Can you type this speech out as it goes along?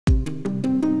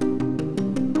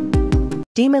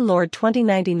Demon Lord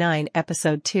 2099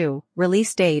 Episode 2,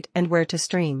 Release Date and Where to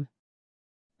Stream.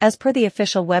 As per the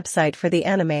official website for the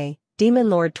anime, Demon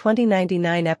Lord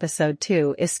 2099 Episode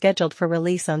 2 is scheduled for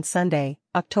release on Sunday,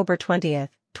 October 20,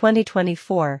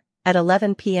 2024, at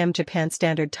 11 p.m. Japan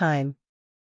Standard Time.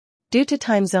 Due to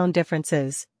time zone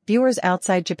differences, viewers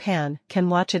outside Japan can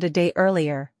watch it a day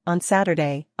earlier, on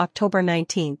Saturday, October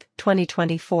 19,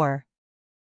 2024.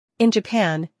 In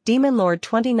Japan, Demon Lord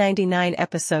 2099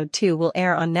 Episode 2 will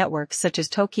air on networks such as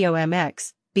Tokyo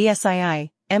MX, BSII,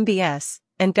 MBS,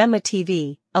 and Gunma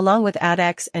TV, along with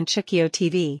AT-X and Chukyo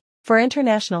TV. For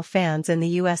international fans in the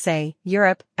USA,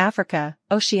 Europe, Africa,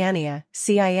 Oceania,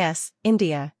 CIS,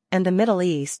 India, and the Middle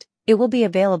East, it will be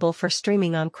available for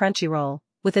streaming on Crunchyroll,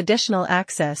 with additional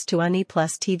access to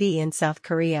Aniplus TV in South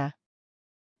Korea.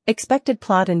 Expected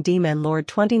plot in Demon Lord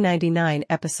 2099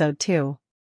 Episode 2.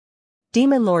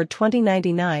 Demon Lord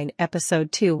 2099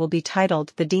 Episode 2 will be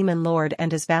titled The Demon Lord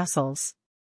and His Vassals.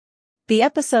 The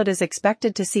episode is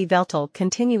expected to see Veltal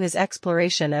continue his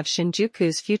exploration of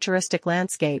Shinjuku's futuristic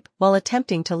landscape while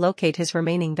attempting to locate his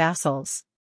remaining vassals.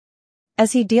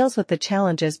 As he deals with the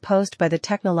challenges posed by the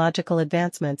technological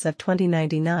advancements of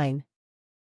 2099,